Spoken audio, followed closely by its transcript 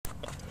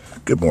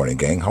Good morning,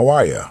 gang. How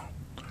are you?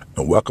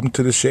 And welcome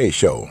to the SHEA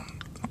Show.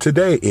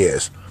 Today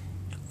is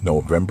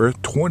November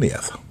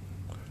 20th,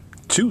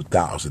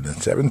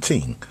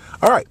 2017.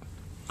 All right.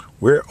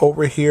 We're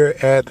over here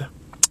at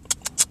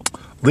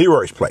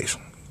Leroy's place.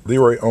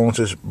 Leroy owns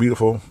this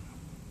beautiful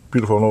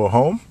little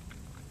home.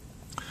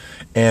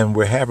 And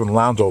we're having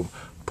Lonzo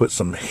put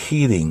some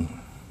heating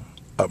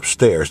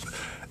upstairs.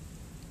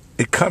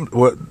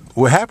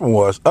 What happened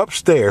was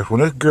upstairs when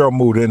this girl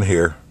moved in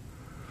here,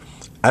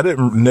 I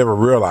never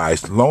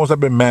realized, as long as I've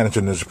been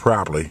managing this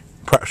property,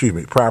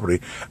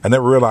 I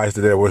never realized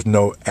that there was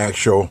no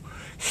actual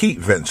heat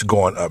vents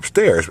going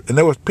upstairs. And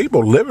there was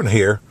people living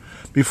here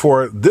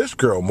before this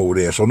girl moved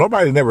in. So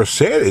nobody never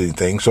said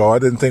anything, so I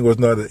didn't think it was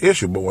another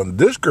issue. But when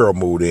this girl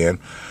moved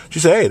in, she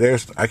said, hey,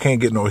 I can't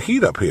get no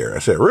heat up here. I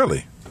said,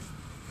 really?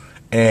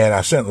 And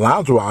I sent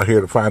Lonzo out here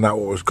to find out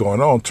what was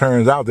going on.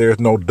 Turns out there's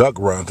no duct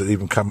runs that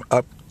even come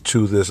up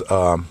to this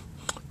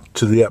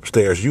to the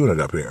upstairs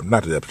unit up here.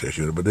 Not the upstairs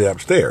unit, but the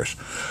upstairs.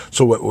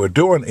 So what we're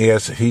doing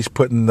is he's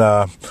putting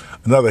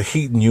another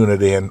heating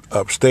unit in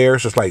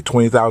upstairs. It's like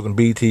 20,000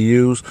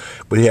 BTUs,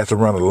 but he has to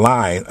run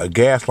a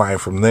gas line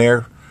from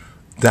there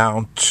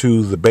down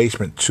to the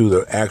basement to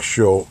the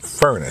actual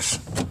furnace.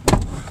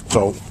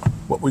 So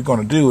what we're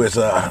going to do is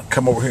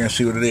come over here and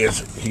see what it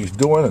is he's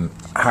doing and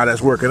how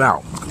that's working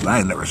out. Because I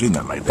ain't never seen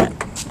nothing like that.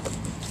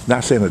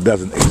 Not saying it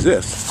doesn't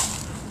exist.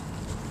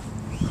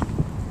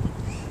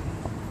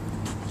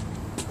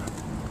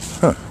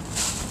 Huh.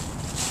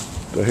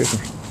 Do I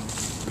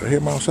hear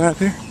him outside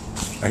there?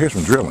 I hear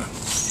some drilling.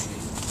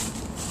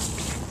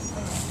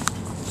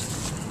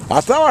 I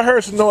thought I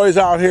heard some noise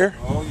out here.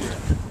 Oh, yeah.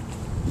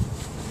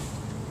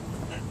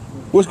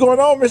 What's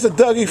going on, Mr.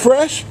 Dougie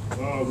Fresh?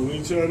 We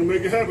ain't trying to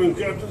make it happen,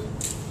 Captain.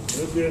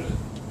 That's it.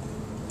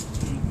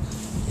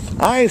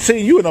 I ain't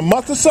seen you in a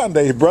month of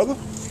Sundays, brother.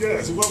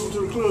 Yeah, so welcome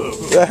to the club.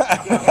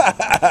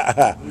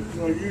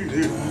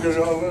 You got it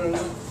all lined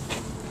up.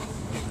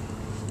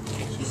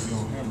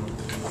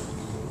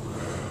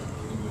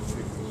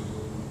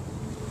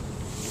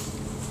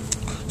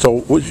 So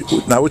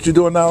what you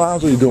doing now,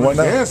 Lonzo? You doing what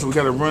now? Yeah, so we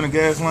got to run the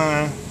gas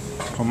line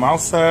from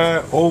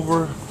outside,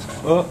 over,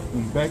 up,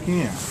 and back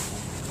in.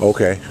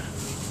 Okay.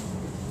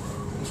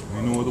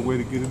 Ain't no other way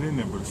to get it in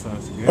there but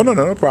besides the gas. Oh,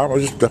 no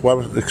problem. That's what I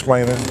was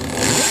explaining.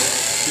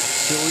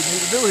 See what we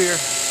need to do here.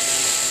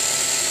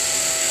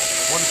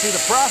 Want to see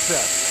the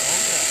process.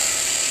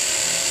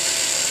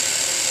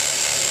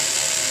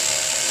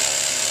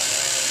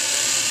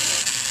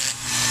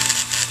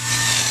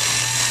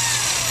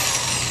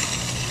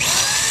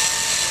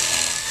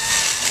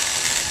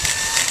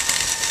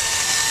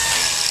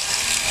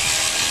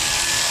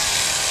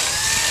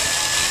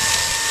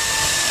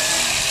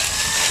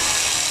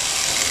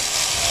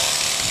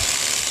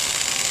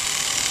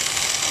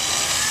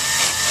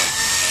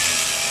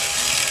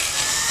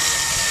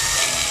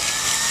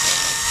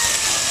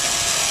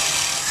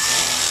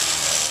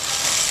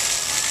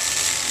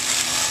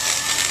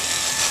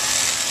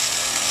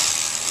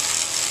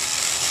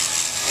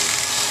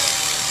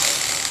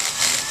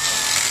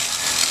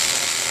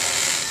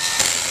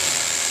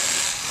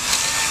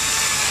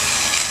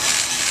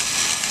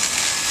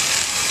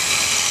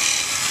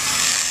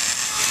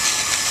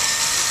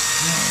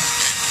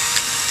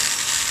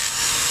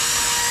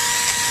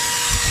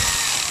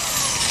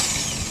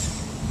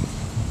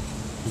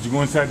 Did you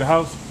go inside the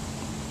house?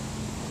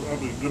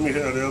 Let me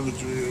have the other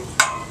drill.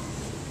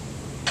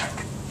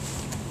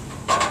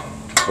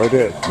 Right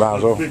there,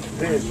 Lonzo.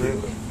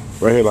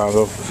 Right here,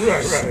 Lonzo.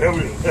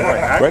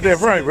 Right there,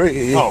 Frank. Right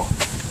here. Oh.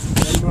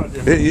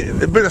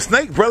 It been a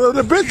snake, brother,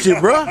 that bit you,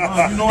 bro.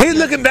 He's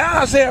looking down.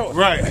 I said,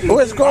 right.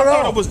 What's going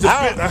on? It was the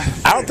I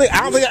don't think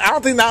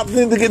I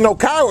need to get no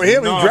car with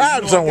him. He's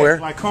driving somewhere.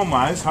 Like, come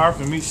on, it's hard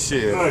for me.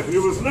 Shit. It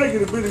was snake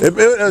in the bit.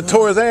 It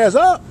tore his ass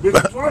up. Bit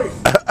it twice.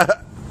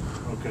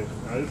 Okay,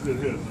 it's good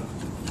here.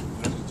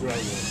 That's the dry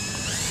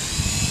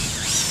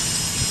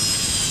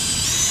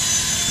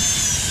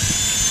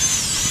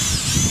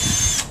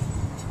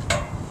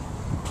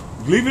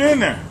one. Leave it in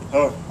there.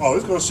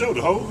 It's gonna show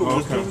the hole.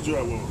 Okay. It's the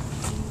dry one.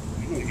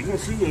 You gonna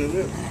see what it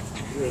is.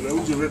 Yeah, now we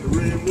just let the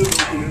red middle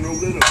open and don't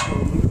let up.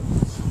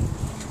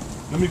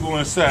 Let me go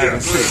inside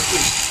and see.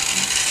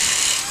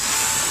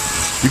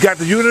 You got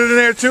the unit in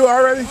there too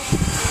already?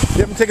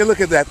 Let me take a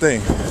look at that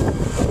thing.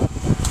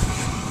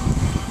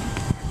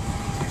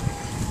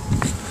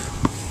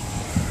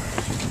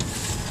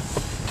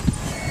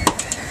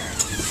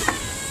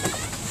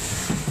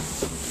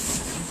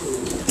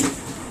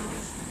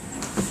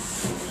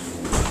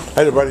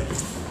 Hey, everybody.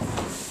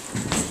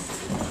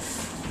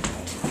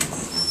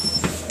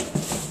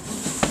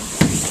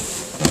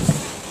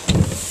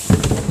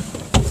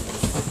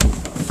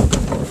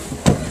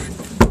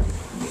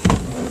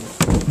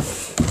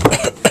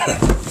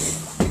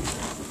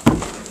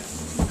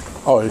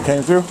 Oh, it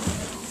came through?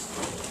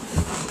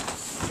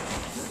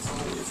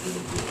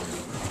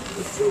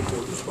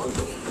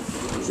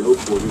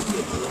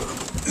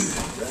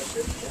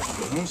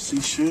 I don't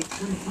see shit.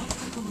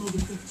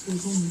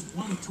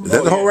 Is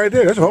that the hole right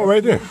there? That's the hole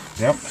right there.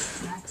 Yep.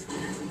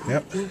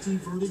 Yep.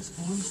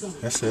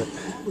 That's it.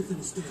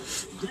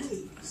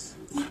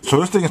 So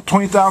this thing is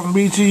 20,000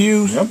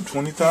 BTUs? Yep,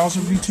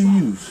 20,000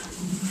 BTUs.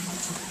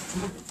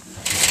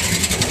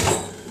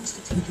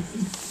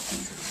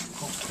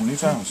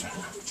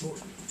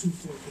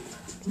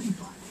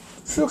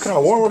 Feel kind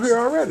of warm up here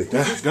already.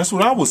 That's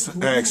what I was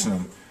asking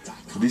him.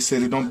 But he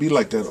said it don't be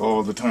like that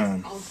all the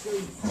time.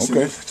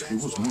 Okay. It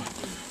was warm.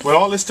 But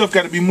all this stuff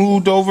got to be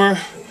moved over.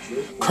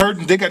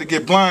 Curtain, they got to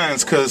get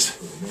blinds because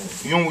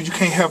you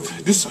can't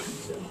have this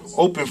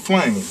open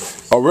flame.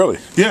 Oh, really?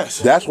 Yes.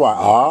 That's why.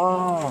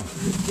 Ah.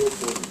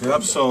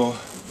 Yep. So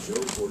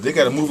they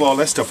got to move all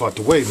that stuff out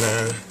the way,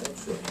 man.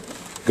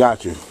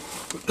 Got you.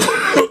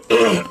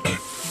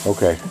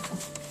 Okay.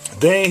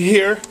 They ain't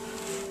here.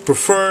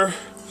 Prefer.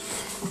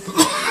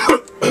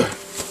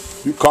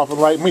 You coughing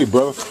like me,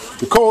 brother.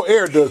 The cold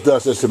air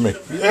does this to me.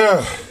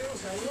 Yeah.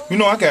 You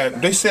know,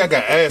 they say I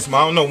got asthma.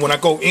 I don't know. When I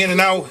go in and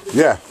out,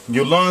 Yeah.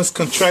 your lungs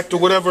contract or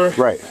whatever.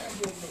 Right.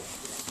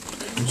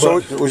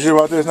 So what you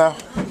about this now?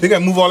 They got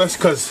to move all that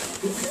because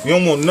you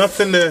don't want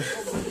nothing to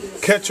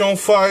catch on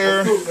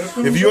fire.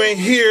 If you ain't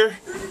here,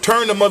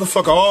 turn the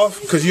motherfucker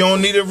off because you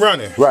don't need it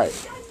running. Right.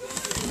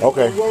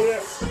 Okay.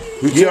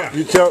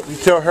 You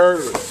tell her.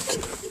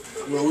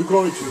 Well, we're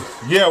going to.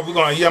 Yeah, I'm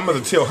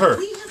gonna tell her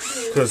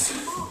because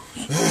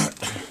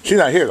She's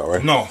not here though,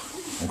 right? no.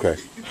 Okay.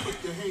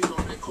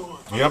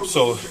 Yep.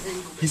 So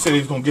he said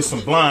he's gonna get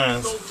some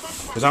blinds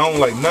because I don't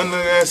like none of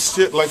that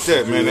shit like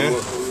that, man.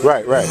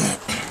 Right.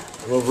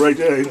 Well, right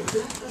there.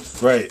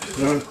 Right.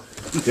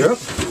 Yep.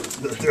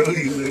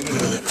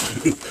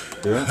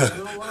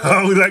 I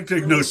don't like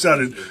taking no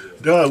shot at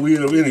dog weed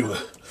anyway.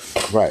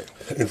 Right.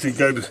 And she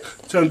got to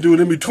trying to do it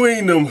in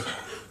between them,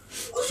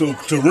 so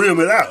to rim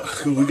it out.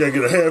 Cause we gotta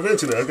get a half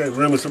inch of that. I gotta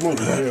rim it some more. You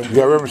got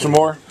to remember some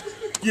more?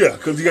 Yeah,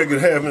 cause you gotta get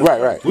a half inch.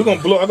 Right. We're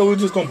gonna blow. I know we're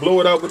just gonna blow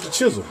it out with the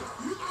chisel.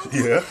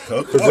 Yeah.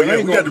 Okay. Oh yeah,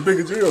 we got the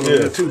bigger drill on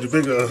there too. The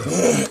bigger.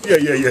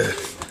 Yeah.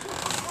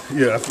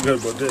 Yeah, I forgot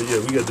about that. Yeah,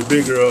 we got the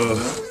bigger.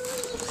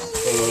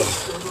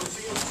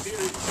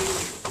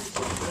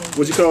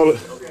 What you call it?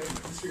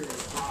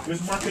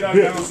 Just mark it out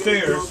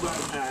downstairs.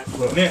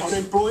 Next.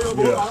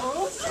 Yeah.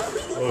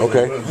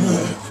 Okay.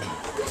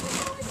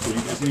 So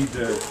you just need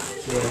the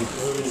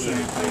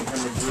same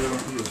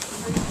thing.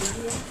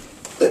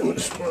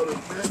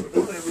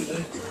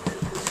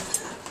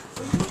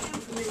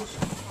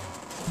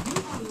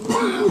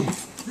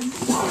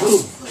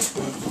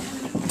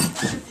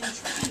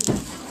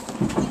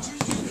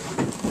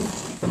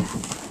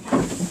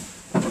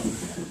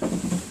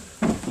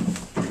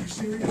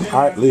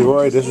 All right,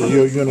 Leroy, this is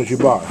your unit you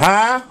bought.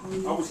 Huh?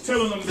 I was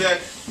telling them that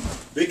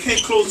they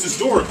can't close this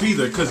door up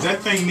either because that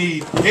thing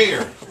need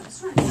air.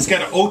 It's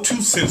got an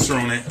O2 sensor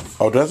on it.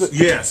 Oh, does it?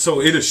 Yeah, so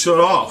it'll shut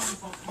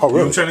off. Oh, really? You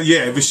know what I'm trying to,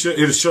 yeah,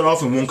 it'll shut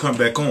off and won't come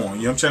back on. You know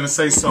what I'm trying to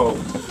say? So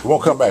It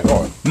won't come back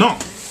on. no,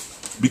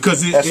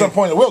 because At some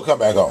point, it will come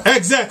back on.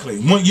 exactly.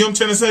 You know what I'm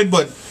trying to say?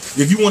 But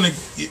if you want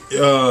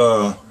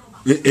to,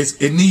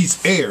 it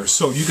needs air,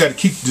 so you got to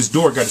keep this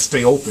door. Got to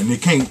stay open.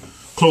 It can't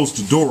close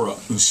the door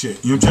up and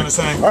shit. You know what I'm trying to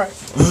say? All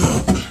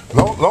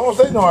right. Long as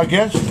they know, I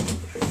guess.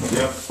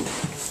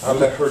 Yeah, I'll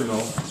let her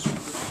know.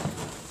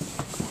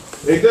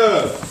 Hey,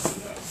 Doug.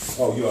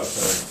 Oh, you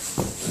outside.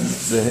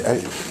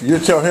 You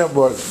tell him,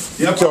 but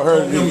you Yep, tell I her.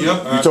 told him,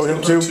 yep. You told him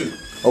I too?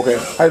 told her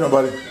Okay. How you doing,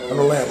 buddy? I'm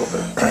the lamp over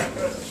there.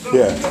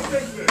 Yeah.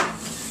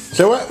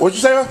 Say what? What'd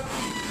you say?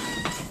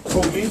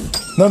 Told me.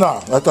 No.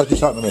 I thought you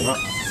were talking to me.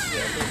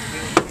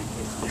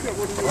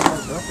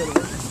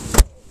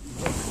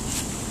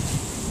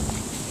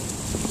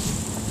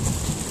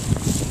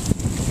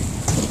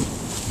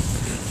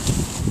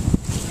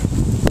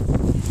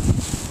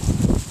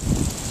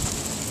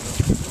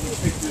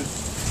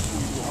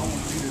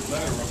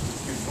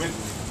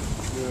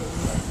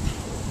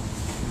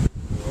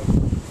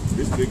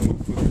 This big one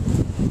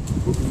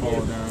will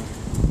fall down.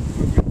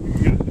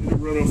 You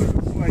run over at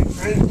a slight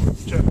angle.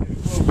 Check it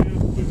close here.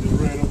 We just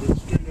ran over at a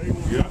straight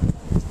angle. Yeah.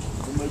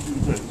 It might be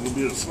that. It'll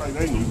be a slight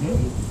angle.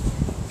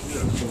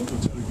 Yeah. So I'm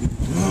gonna try to get it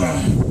down.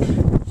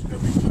 It's gotta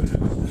be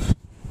fast.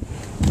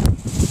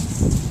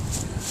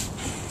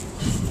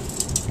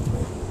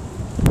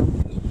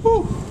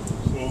 Whew.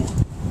 So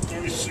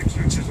 36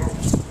 inches off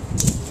the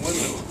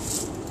window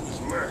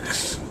is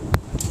max.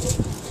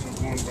 So I'm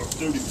going about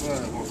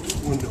 35 off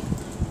the window.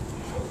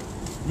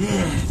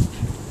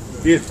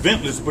 It's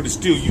ventless, but it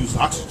still uses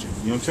oxygen.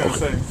 You know what I'm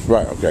trying to say?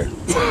 Right. Okay.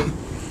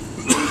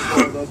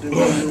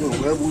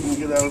 Whatever we can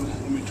get out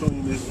in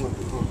between this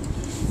window.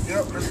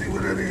 Yep, let's see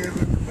what that is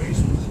in the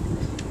basement.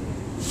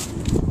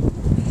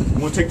 You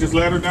want to take this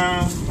ladder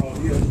down? Oh,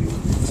 yeah.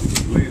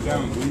 Lay it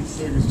down, please.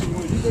 You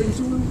think it's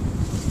too many?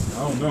 I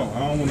don't know. I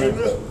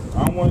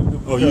don't want to.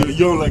 Oh, you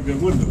don't like that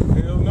window.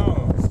 Hell no.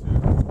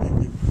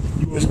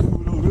 You want to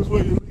move it over this way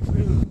at least?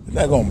 It's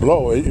not gonna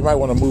blow it. You might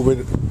want to move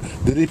it.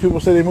 Did these people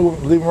say they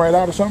leave them right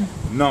out or something?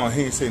 No,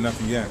 he ain't say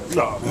nothing yet.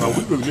 No,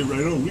 we can get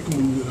right on. We can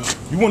move it out.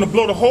 You want to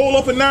blow the hole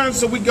up and down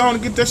so we go on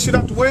and get that shit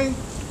out the way?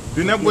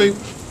 Then that way.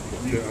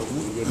 Yeah,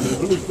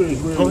 let me finish.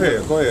 Go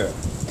ahead.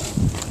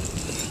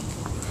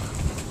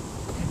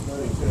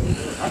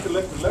 I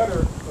collect the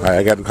letter. All right,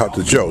 I got to talk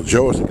to Joe.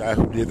 Joe is the guy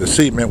who did the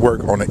cement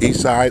work on the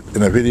east side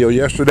in a video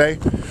yesterday,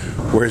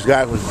 where his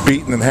guy was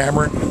beating and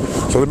hammering.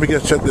 So let me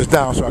get shut this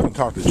down so I can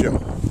talk to Joe.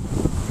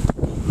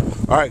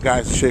 All right,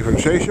 guys, the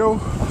SHEA Show.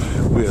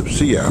 We'll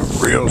see ya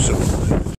real soon.